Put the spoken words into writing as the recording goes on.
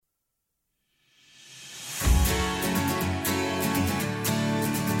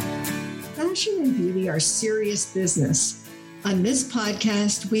Fashion and beauty are serious business. On this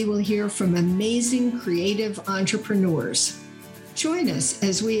podcast, we will hear from amazing creative entrepreneurs. Join us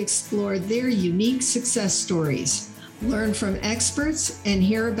as we explore their unique success stories, learn from experts, and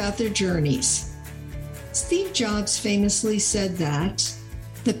hear about their journeys. Steve Jobs famously said that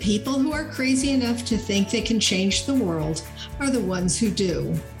the people who are crazy enough to think they can change the world are the ones who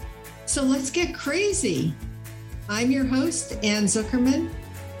do. So let's get crazy. I'm your host, Ann Zuckerman,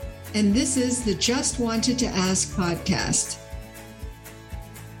 and this is the Just Wanted to Ask podcast.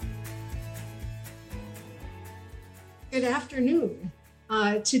 Good afternoon.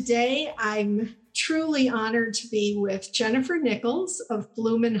 Today, I'm truly honored to be with Jennifer Nichols of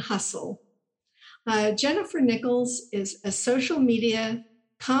Bloom and Hustle. Jennifer Nichols is a social media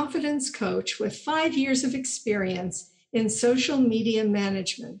confidence coach with 5 years of experience in social media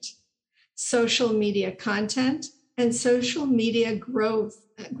management, social media content, and social media growth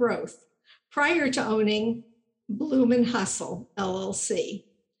prior to owning Bloom and Hustle, LLC.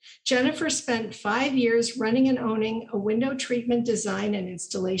 Jennifer spent 5 years running and owning a window treatment design and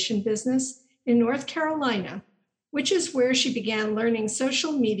installation business in North Carolina, which is where she began learning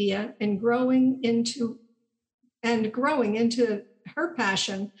social media and growing into her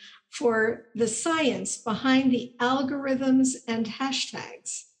passion for the science behind the algorithms and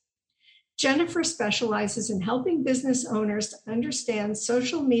hashtags. Jennifer specializes in helping business owners to understand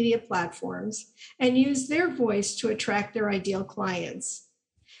social media platforms and use their voice to attract their ideal clients.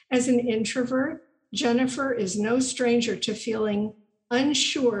 As an introvert, Jennifer is no stranger to feeling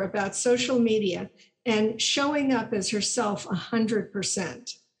unsure about social media and showing up as herself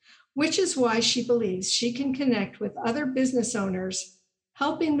 100%, which is why she believes she can connect with other business owners,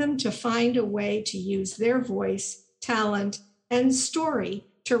 helping them to find a way to use their voice, talent, and story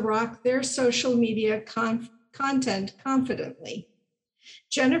to rock their social media content confidently.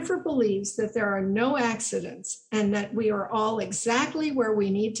 Jennifer believes that there are no accidents and that we are all exactly where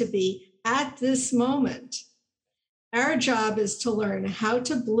we need to be at this moment. Our job is to learn how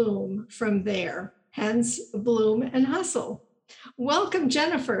to bloom from there, hence Bloom and Hustle. Welcome,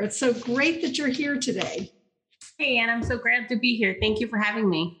 Jennifer. It's so great that you're here today. Hey, Ann, I'm so glad to be here. Thank you for having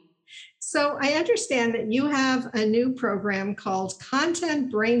me. So I understand that you have a new program called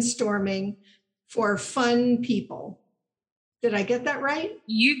Content Brainstorming for Fun People. Did I get that right?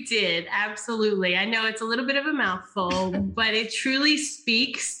 You did. Absolutely. I know it's a little bit of a mouthful, but it truly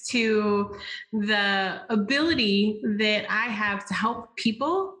speaks to the ability that I have to help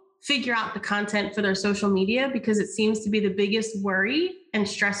people figure out the content for their social media, because it seems to be the biggest worry and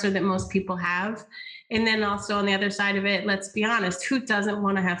stressor that most people have. And then also on the other side of it, let's be honest, who doesn't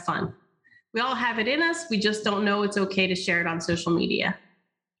want to have fun? We all have it in us. We just don't know it's okay to share it on social media.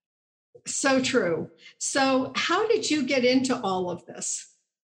 So true. So how did you get into all of this?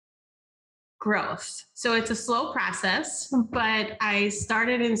 Growth. So it's a slow process, but I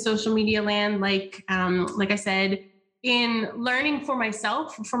started in social media land, like I said, in learning for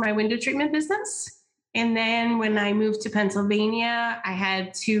myself for my window treatment business. And then when I moved to Pennsylvania, I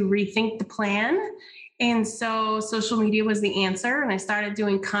had to rethink the plan. And so social media was the answer. And I started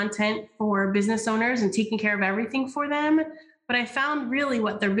doing content for business owners and taking care of everything for them. But I found really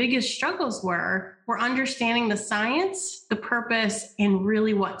what their biggest struggles were understanding the science, the purpose, and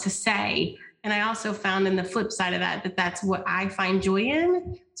really what to say. And I also found in the flip side of that that's what I find joy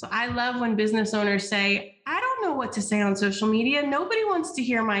in. So I love when business owners say, I don't know what to say on social media. Nobody wants to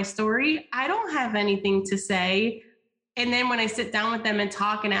hear my story. I don't have anything to say. And then when I sit down with them and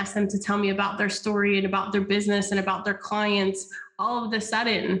talk and ask them to tell me about their story and about their business and about their clients, all of a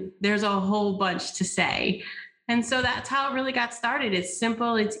sudden, there's a whole bunch to say. And so that's how it really got started. It's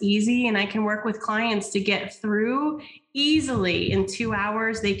simple, it's easy, and I can work with clients to get through easily. In 2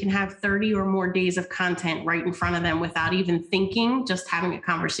 hours, they can have 30 or more days of content right in front of them without even thinking, just having a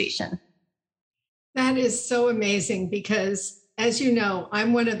conversation. That is so amazing because, as you know,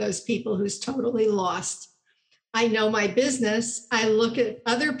 I'm one of those people who's totally lost. I know my business. I look at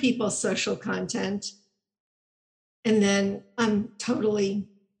other people's social content, and then I'm totally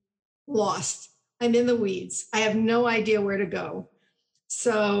lost. I'm in the weeds. I have no idea where to go.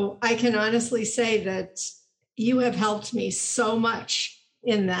 So I can honestly say that you have helped me so much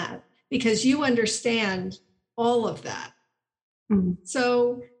in that because you understand all of that. Mm-hmm.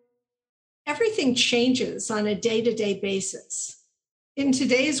 So everything changes on a day-to-day basis. In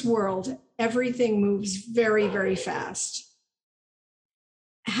today's world, everything moves very, very fast.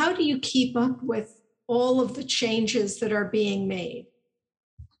 How do you keep up with all of the changes that are being made?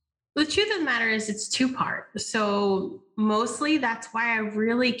 The truth of the matter is it's two-part. So mostly that's why I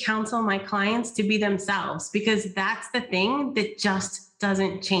really counsel my clients to be themselves, because that's the thing that just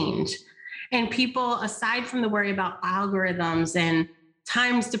doesn't change. And people, aside from the worry about algorithms and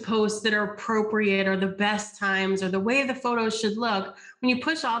times to post that are appropriate or the best times or the way the photos should look, when you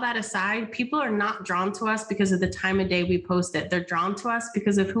push all that aside, people are not drawn to us because of the time of day we post it. They're drawn to us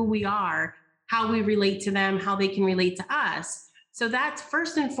because of who we are, how we relate to them, how they can relate to us. So that's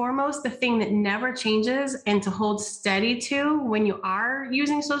first and foremost the thing that never changes and to hold steady to when you are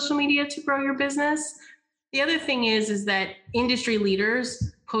using social media to grow your business. The other thing is that industry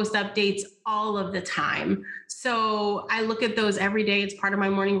leaders post updates all of the time. So I look at those every day. It's part of my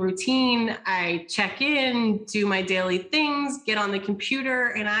morning routine. I check in, do my daily things, get on the computer,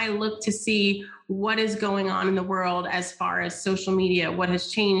 and I look to see what is going on in the world as far as social media, what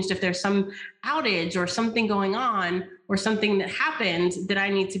has changed, if there's some outage or something going on or something that happened that I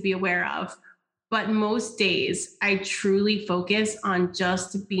need to be aware of. But most days I truly focus on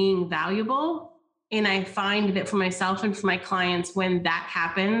just being valuable. And I find that for myself and for my clients, when that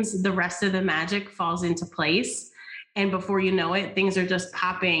happens, the rest of the magic falls into place. And before you know it, things are just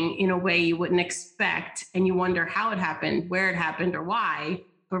popping in a way you wouldn't expect. And you wonder how it happened, where it happened, or why.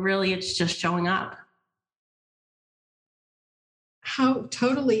 But really, it's just showing up. How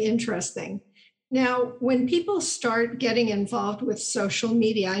totally interesting. Now, when people start getting involved with social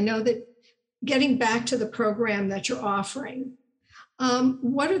media, I know that getting back to the program that you're offering,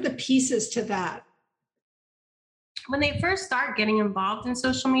 what are the pieces to that? When they first start getting involved in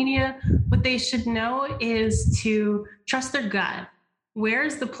social media, what they should know is to trust their gut.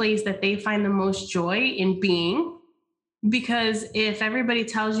 Where's the place that they find the most joy in being? Because if everybody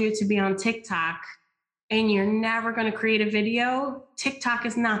tells you to be on TikTok and you're never going to create a video, TikTok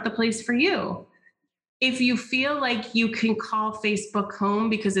is not the place for you. If you feel like you can call Facebook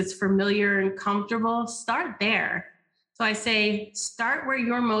home because it's familiar and comfortable, start there. So I say, start where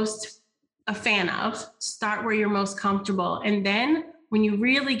you're most a fan of, start where you're most comfortable. And then when you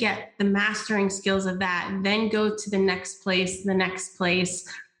really get the mastering skills of that, then go to the next place,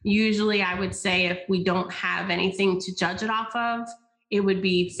 Usually I would say if we don't have anything to judge it off of, it would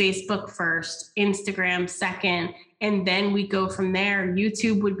be Facebook first, Instagram second, and then we go from there.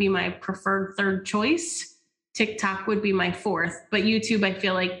 YouTube would be my preferred third choice. TikTok would be my fourth, but YouTube, I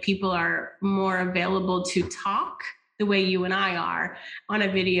feel like people are more available to talk the way you and I are on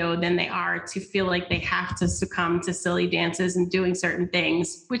a video than they are to feel like they have to succumb to silly dances and doing certain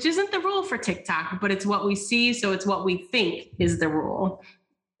things, which isn't the rule for TikTok, but it's what we see. So it's what we think is the rule.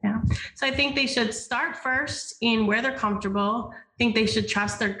 Yeah. So I think they should start first in where they're comfortable. I think they should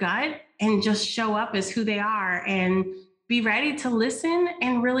trust their gut and just show up as who they are and be ready to listen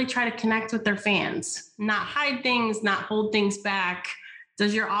and really try to connect with their fans, not hide things, not hold things back.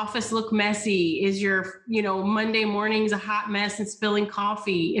 Does your office look messy? Is your, Monday mornings a hot mess and spilling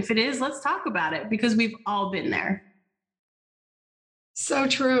coffee? If it is, let's talk about it because we've all been there. So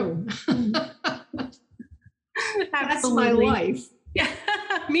true. That's my life. Yeah,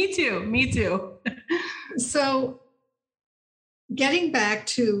 me too. So getting back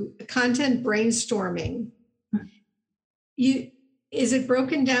to content brainstorming, is it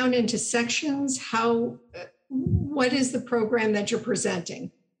broken down into sections? What is the program that you're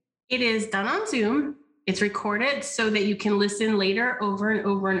presenting? It is done on Zoom. It's recorded so that you can listen later over and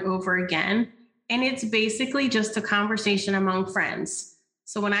over and over again. And it's basically just a conversation among friends.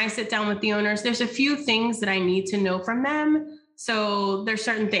 So when I sit down with the owners, there's a few things that I need to know from them. So there's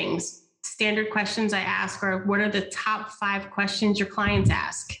certain things, standard questions I ask are, what are the top 5 questions your clients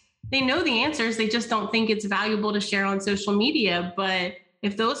ask? They know the answers. They just don't think it's valuable to share on social media. But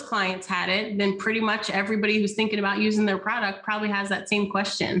if those clients had it, then pretty much everybody who's thinking about using their product probably has that same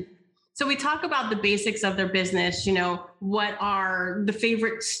question. So we talk about the basics of their business, what are the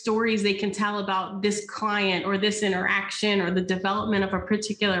favorite stories they can tell about this client or this interaction or the development of a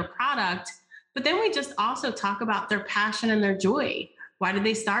particular product. But then we just also talk about their passion and their joy. Why did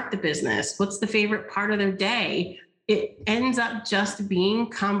they start the business? What's the favorite part of their day? It ends up just being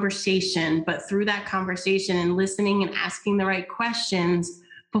conversation, but through that conversation and listening and asking the right questions,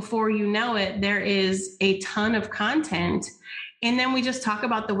 before you know it, there is a ton of content. And then we just talk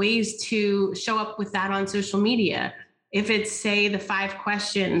about the ways to show up with that on social media. If it's, say, the 5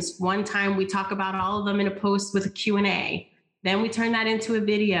 questions, one time we talk about all of them in a post with a Q&A. Then we turn that into a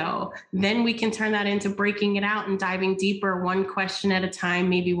video. Then we can turn that into breaking it out and diving deeper, one question at a time,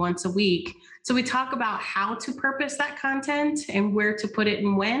 maybe once a week. So we talk about how to purpose that content and where to put it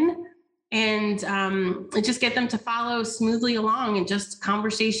and when, and just get them to follow smoothly along and just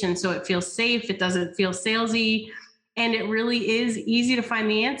conversation. So it feels safe. It doesn't feel salesy. And it really is easy to find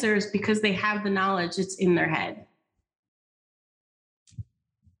the answers because they have the knowledge. It's in their head.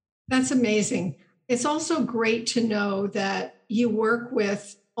 That's amazing. It's also great to know that you work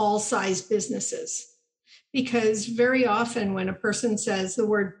with all size businesses. Because very often when a person says the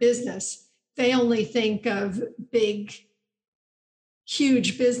word business, they only think of big,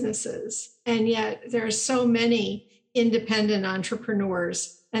 huge businesses. And yet there are so many independent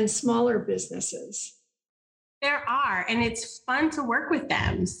entrepreneurs and smaller businesses. There are, and it's fun to work with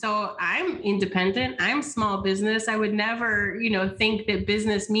them. So I'm independent, I'm small business. I would never, think that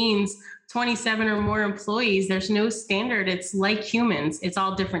business means 27 or more employees. There's no standard. It's like humans. It's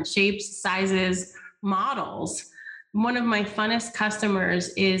all different shapes, sizes, models. One of my funnest customers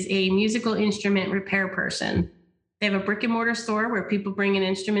is a musical instrument repair person. They have a brick and mortar store where people bring in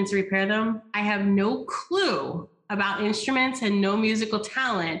instruments to repair them. I have no clue about instruments and no musical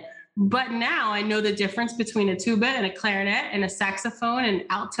talent, but now I know the difference between a tuba and a clarinet and a saxophone and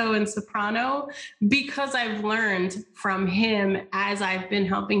alto and soprano because I've learned from him as I've been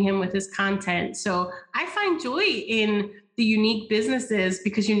helping him with his content. So I find joy in the unique businesses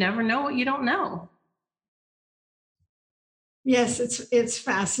because you never know what you don't know. Yes, it's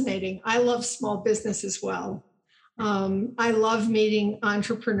fascinating. I love small business as well. I love meeting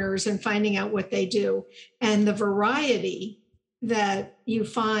entrepreneurs and finding out what they do and the variety that you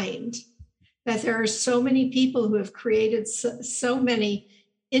find, that there are so many people who have created so many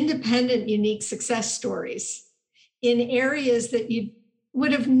independent, unique success stories in areas that you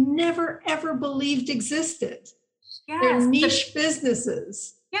would have never, ever believed existed. Yes. They're niche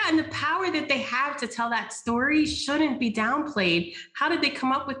businesses. Yeah, and the power that they have to tell that story shouldn't be downplayed. How did they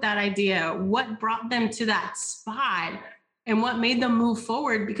come up with that idea? What brought them to that spot? And what made them move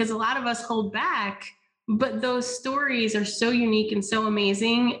forward? Because a lot of us hold back, but those stories are so unique and so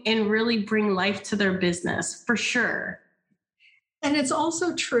amazing and really bring life to their business, for sure. And it's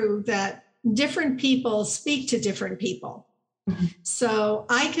also true that different people speak to different people. Mm-hmm. So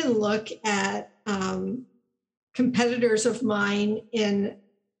I can look at competitors of mine in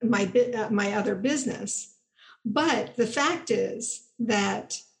my other business. But the fact is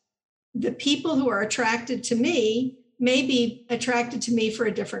that the people who are attracted to me may be attracted to me for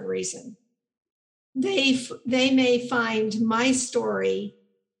a different reason. They may find my story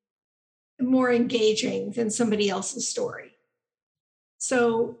more engaging than somebody else's story.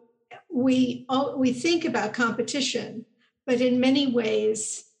 So we think about competition, but in many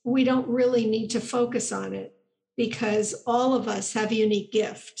ways, we don't really need to focus on it, because all of us have a unique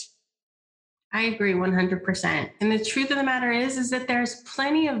gift. I agree 100%. And the truth of the matter is that there's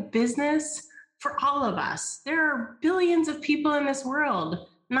plenty of business for all of us. There are billions of people in this world.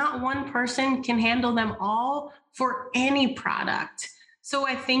 Not one person can handle them all for any product. So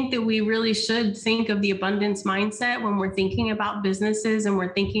I think that we really should think of the abundance mindset when we're thinking about businesses and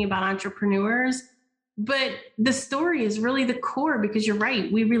we're thinking about entrepreneurs. But the story is really the core, because you're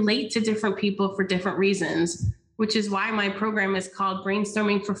right. We relate to different people for different reasons, which is why my program is called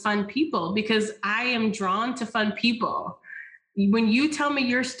Brainstorming for Fun People, because I am drawn to fun people. When you tell me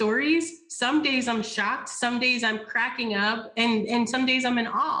your stories, some days I'm shocked, some days I'm cracking up, and some days I'm in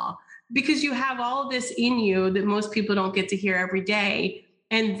awe, because you have all this in you that most people don't get to hear every day.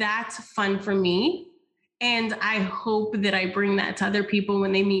 And that's fun for me. And I hope that I bring that to other people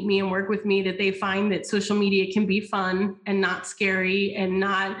when they meet me and work with me, that they find that social media can be fun and not scary and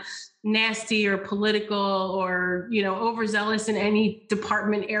not nasty or political or, overzealous in any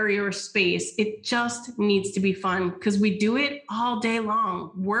department, area, or space. It just needs to be fun, because we do it all day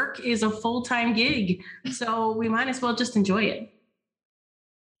long. Work is a full-time gig, so we might as well just enjoy it.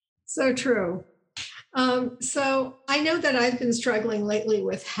 So true. So I know that I've been struggling lately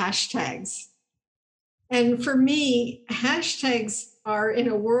with hashtags. And for me, hashtags are in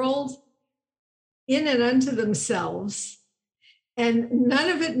a world in and unto themselves. And none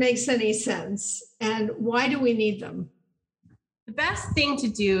of it makes any sense. And why do we need them? The best thing to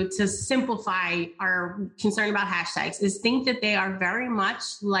do to simplify our concern about hashtags is think that they are very much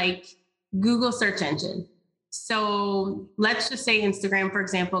like Google search engine. So let's just say Instagram, for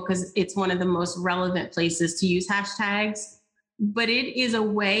example, because it's one of the most relevant places to use hashtags. But it is a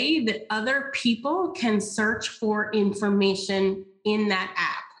way that other people can search for information in that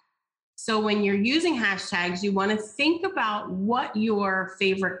app. So when you're using hashtags, you want to think about what your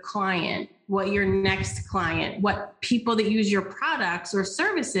favorite client, what your next client, what people that use your products or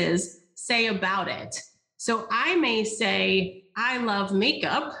services say about it. So I may say, I love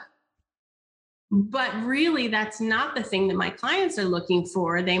makeup, but really that's not the thing that my clients are looking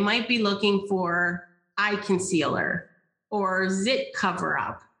for. They might be looking for eye concealer or zit cover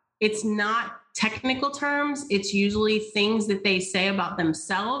up. It's not technical terms. It's usually things that they say about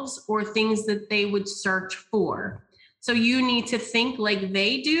themselves or things that they would search for. So you need to think like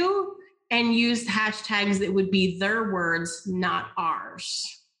they do and use hashtags that would be their words, not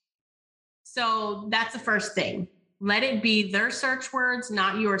ours. So that's the first thing. Let it be their search words,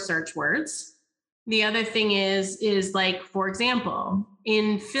 not your search words. The other thing is like, for example,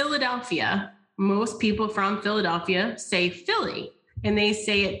 in Philadelphia, most people from Philadelphia say Philly, and they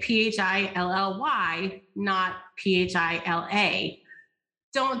say it Philly, not Phila.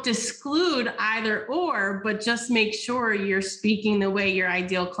 Don't exclude either or, but just make sure you're speaking the way your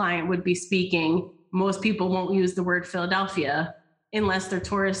ideal client would be speaking. Most people won't use the word Philadelphia unless they're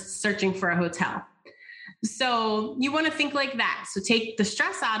tourists searching for a hotel. So you want to think like that. So take the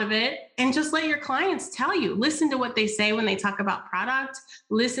stress out of it and just let your clients tell you. Listen to what they say when they talk about product.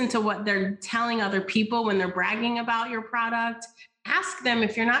 Listen to what they're telling other people when they're bragging about your product. Ask them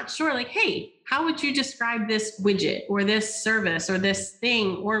if you're not sure, like, hey, how would you describe this widget or this service or this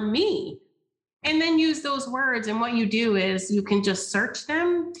thing or me? And then use those words. And what you do is you can just search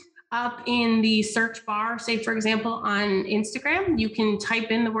them up in the search bar. Say, for example, on Instagram, you can type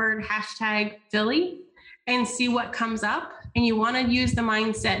in the word #Philly and see what comes up. And you want to use the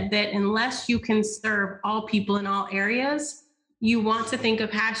mindset that unless you can serve all people in all areas, you want to think of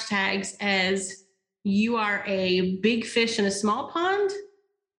hashtags as you are a big fish in a small pond.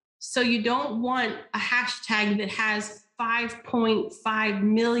 So you don't want a hashtag that has 5.5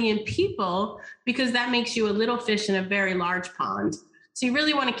 million people, because that makes you a little fish in a very large pond. So you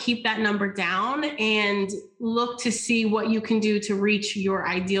really want to keep that number down and look to see what you can do to reach your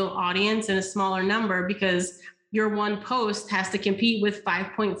ideal audience in a smaller number, because your one post has to compete with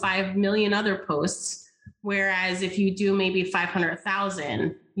 5.5 million other posts. Whereas if you do maybe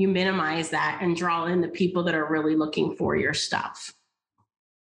 500,000, you minimize that and draw in the people that are really looking for your stuff.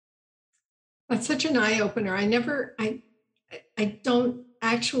 That's such an eye opener. I don't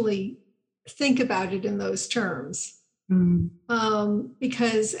actually think about it in those terms.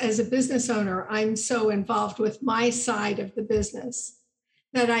 Because as a business owner, I'm so involved with my side of the business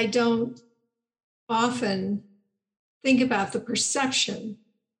that I don't often think about the perception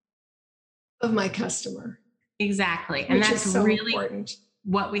of my customer. Exactly. And that's so really important.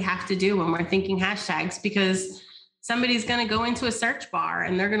 What we have to do when we're thinking hashtags, because somebody's going to go into a search bar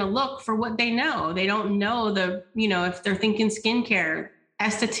and they're going to look for what they know. They don't know if they're thinking skincare,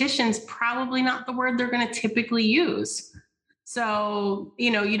 esthetician's probably not the word they're going to typically use. So,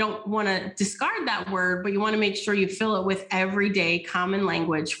 you don't want to discard that word, but you want to make sure you fill it with everyday common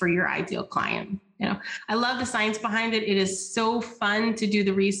language for your ideal client. I love the science behind it. It is so fun to do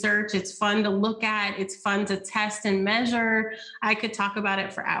the research. It's fun to look at. It's fun to test and measure. I could talk about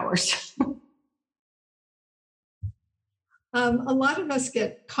it for hours. A lot of us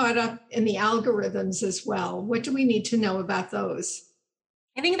get caught up in the algorithms as well. What do we need to know about those?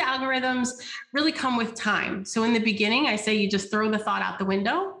 I think the algorithms really come with time. So in the beginning, I say you just throw the thought out the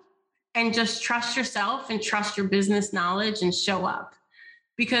window and just trust yourself and trust your business knowledge and show up.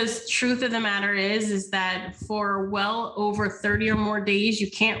 Because truth of the matter is that for well over 30 or more days, you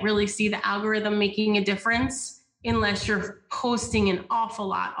can't really see the algorithm making a difference unless you're posting an awful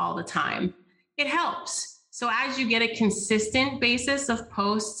lot all the time. It helps. So as you get a consistent basis of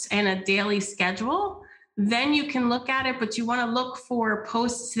posts and a daily schedule, then you can look at it, but you want to look for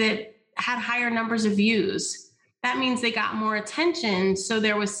posts that had higher numbers of views. That means they got more attention. So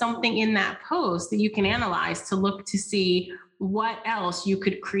there was something in that post that you can analyze to look to see what else you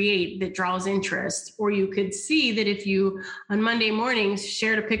could create that draws interest. Or you could see that if you on Monday mornings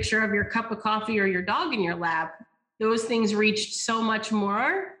shared a picture of your cup of coffee or your dog in your lap, those things reached so much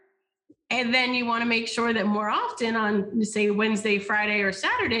more. And then you want to make sure that more often on, say, Wednesday, Friday, or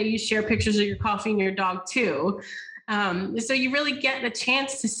Saturday, you share pictures of your coffee and your dog too. So you really get the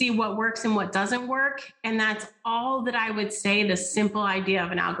chance to see what works and what doesn't work. And that's all that I would say the simple idea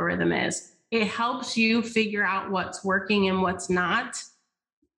of an algorithm is. It helps you figure out what's working and what's not.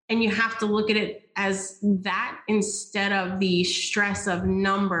 And you have to look at it as that instead of the stress of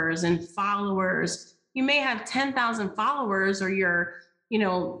numbers and followers. You may have 10,000 followers, or your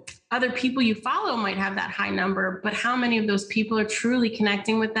other people you follow might have that high number, but how many of those people are truly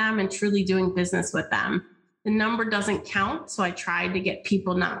connecting with them and truly doing business with them? The number doesn't count. So I try to get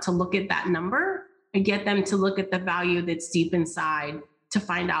people not to look at that number. I get them to look at the value that's deep inside to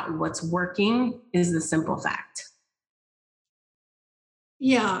find out what's working is the simple fact.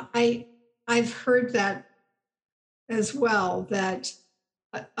 Yeah, I've heard that as well, that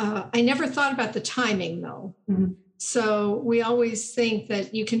I never thought about the timing though. Mm-hmm. So we always think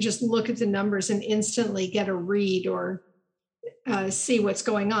that you can just look at the numbers and instantly get a read or see what's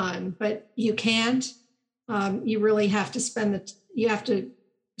going on, but you can't. You really have to you have to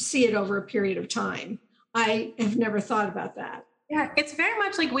see it over a period of time. I have never thought about that. Yeah, it's very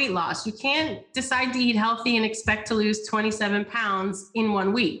much like weight loss. You can't decide to eat healthy and expect to lose 27 pounds in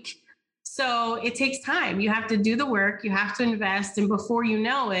 1 week. So it takes time. You have to do the work, you have to invest. And before you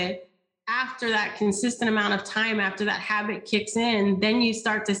know it, after that consistent amount of time, after that habit kicks in, then you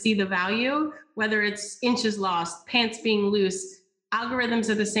start to see the value, whether it's inches lost, pants being loose. Algorithms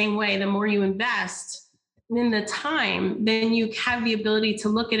are the same way. The more you invest in the time, then you have the ability to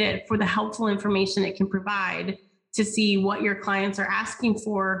look at it for the helpful information it can provide to see what your clients are asking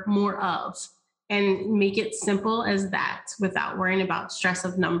for more of, and make it simple as that without worrying about stress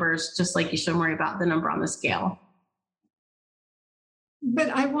of numbers, just like you shouldn't worry about the number on the scale. But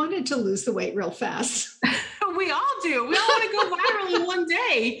I wanted to lose the weight real fast. We all do. We all want to go viral in one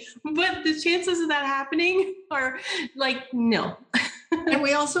day, but the chances of that happening are like, no. And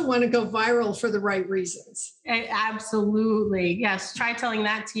we also want to go viral for the right reasons. Absolutely. Yes. Try telling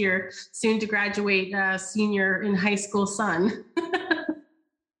that to your soon to graduate senior in high school son.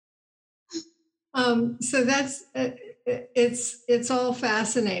 So that's, it's all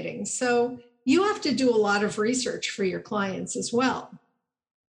fascinating. So you have to do a lot of research for your clients as well.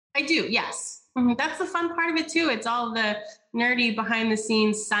 I do. Yes. That's the fun part of it too. It's all the nerdy behind the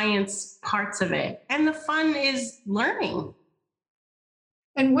scenes science parts of it. And the fun is learning.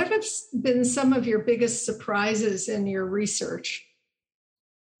 And what have been some of your biggest surprises in your research?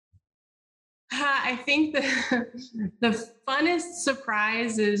 I think the funnest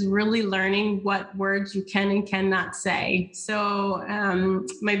surprise is really learning what words you can and cannot say. So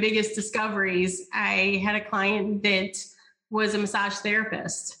my biggest discoveries, I had a client that was a massage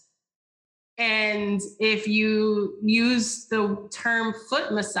therapist. And if you use the term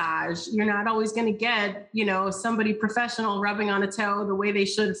foot massage, you're not always going to get, somebody professional rubbing on a toe the way they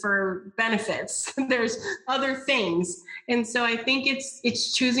should for benefits. There's other things. And so I think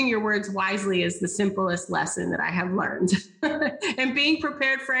it's choosing your words wisely is the simplest lesson that I have learned. And being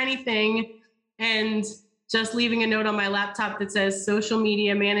prepared for anything, and just leaving a note on my laptop that says social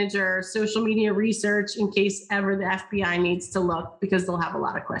media manager, social media research, in case ever the FBI needs to look, because they'll have a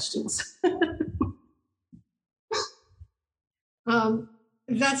lot of questions.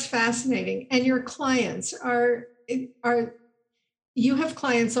 That's fascinating. And your clients are you have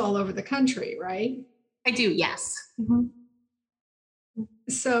clients all over the country, right? I do, yes. Mm-hmm.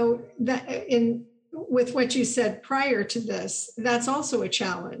 So with what you said prior to this, that's also a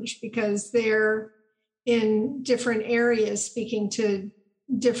challenge because they're in different areas speaking to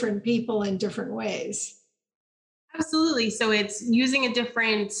different people in different ways. Absolutely. So it's using a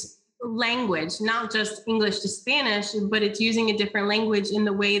different language, not just English to Spanish, but it's using a different language in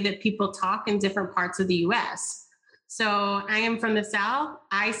the way that people talk in different parts of the US. So I am from the South.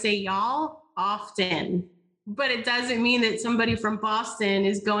 I say y'all often, but it doesn't mean that somebody from Boston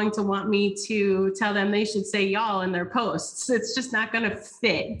is going to want me to tell them they should say y'all in their posts. It's just not going to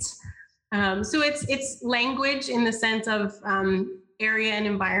fit. So it's language in the sense of area and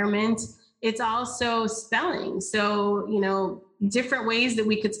environment. It's also spelling. So, different ways that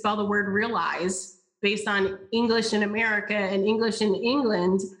we could spell the word realize based on English in America and English in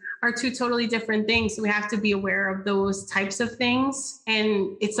England are two totally different things. So we have to be aware of those types of things.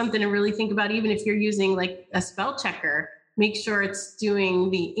 And it's something to really think about, even if you're using like a spell checker, make sure it's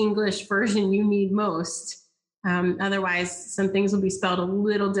doing the English version you need most. Otherwise, some things will be spelled a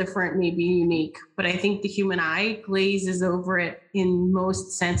little different, maybe unique. But I think the human eye glazes over it in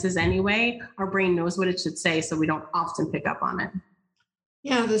most senses anyway. Our brain knows what it should say, so we don't often pick up on it.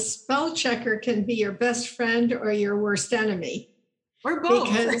 Yeah, the spell checker can be your best friend or your worst enemy. Or both.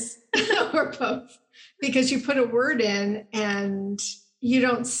 Or both. Because you put a word in and you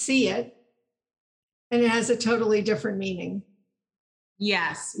don't see it, and it has a totally different meaning.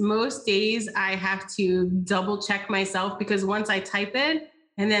 Yes, most days I have to double check myself, because once I type it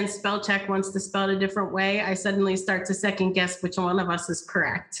and then spell check wants to spell it a different way, I suddenly start to second guess which one of us is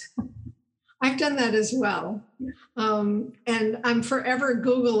correct. I've done that as well. And I'm forever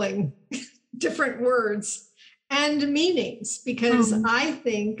Googling different words and meanings, because I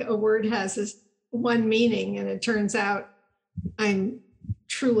think a word has one meaning and it turns out I'm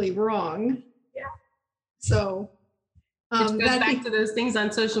truly wrong. Yeah. So it goes back to those things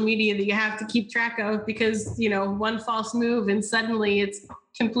on social media that you have to keep track of, because, one false move and suddenly it's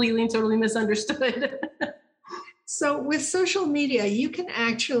completely and totally misunderstood. So with social media, you can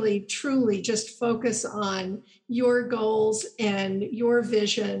actually truly just focus on your goals and your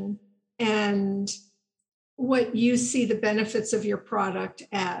vision and what you see the benefits of your product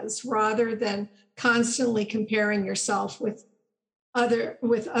as, rather than constantly comparing yourself with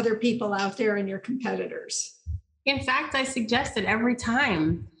other people out there and your competitors. In fact, I suggest it every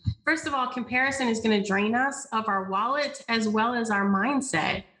time. First of all, comparison is going to drain us of our wallet as well as our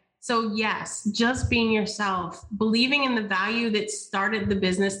mindset. So yes, just being yourself, believing in the value that started the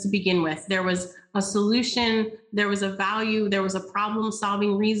business to begin with. There was a solution, there was a value, there was a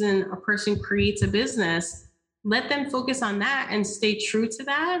problem-solving reason a person creates a business. Let them focus on that and stay true to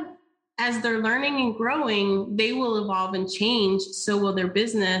that. As they're learning and growing, they will evolve and change, so will their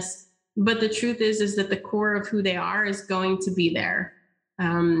business. But the truth is that the core of who they are is going to be there.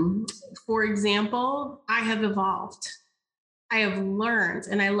 For example, I have evolved. I have learned,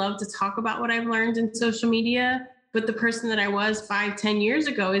 and I love to talk about what I've learned in social media, but the person that I was 5-10 years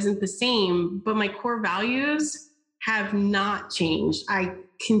ago isn't the same, but my core values have not changed. I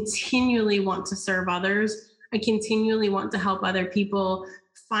continually want to serve others. I continually want to help other people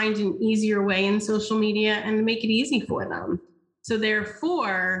find an easier way in social media and make it easy for them. So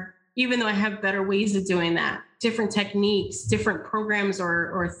therefore, even though I have better ways of doing that, different techniques, different programs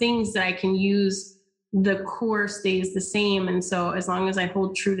or things that I can use, the core stays the same. And so as long as I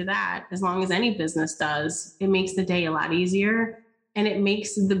hold true to that, as long as any business does, it makes the day a lot easier and it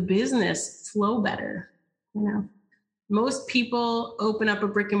makes the business flow better. You know, most people open up a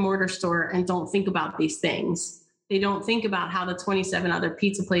brick and mortar store and don't think about these things. They don't think about how the 27 other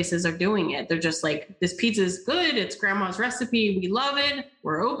pizza places are doing it. They're just like, this pizza is good. It's grandma's recipe. We love it.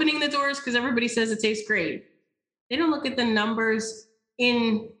 We're opening the doors because everybody says it tastes great. They don't look at the numbers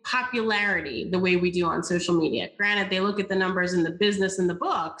in popularity the way we do on social media. Granted, they look at the numbers in the business and the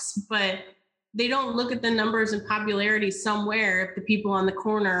books, but they don't look at the numbers in popularity somewhere if the people on the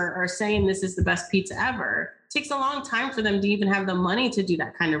corner are saying this is the best pizza ever. It takes a long time for them to even have the money to do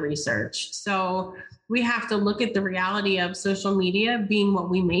that kind of research. So we have to look at the reality of social media being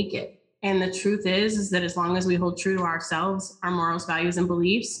what we make it. And the truth is that as long as we hold true to ourselves, our morals, values, and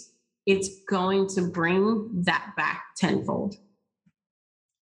beliefs, it's going to bring that back tenfold.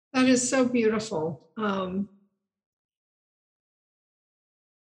 That is so beautiful.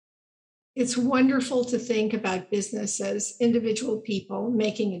 It's wonderful to think about business as individual people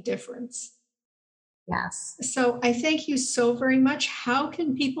making a difference. Yes. So I thank you so very much. How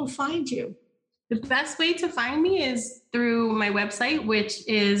can people find you? The best way to find me is through my website, which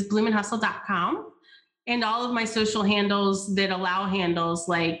is bloomandhustle.com, and all of my social handles that allow handles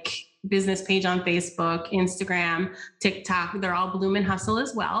like business page on Facebook, Instagram, TikTok, they're all Bloom and Hustle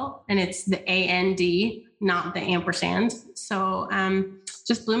as well. And it's the AND, not the ampersand. So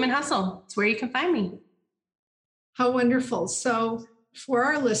just Bloom and Hustle. It's where you can find me. How wonderful. So for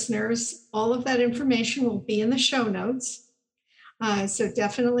our listeners, all of that information will be in the show notes. So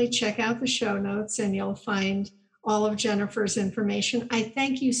definitely check out the show notes and you'll find all of Jennifer's information. I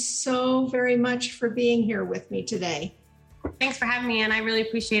thank you so very much for being here with me today. Thanks for having me, and I really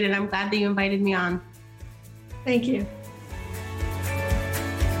appreciate it. I'm glad that you invited me on. Thank you.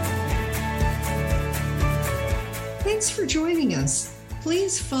 Thanks for joining us.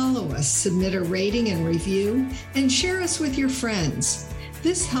 Please follow us, submit a rating and review, and share us with your friends.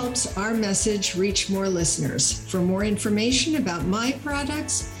 This helps our message reach more listeners. For more information about my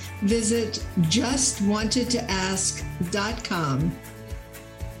products, visit justwantedtoask.com.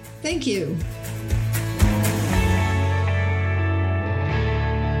 Thank you.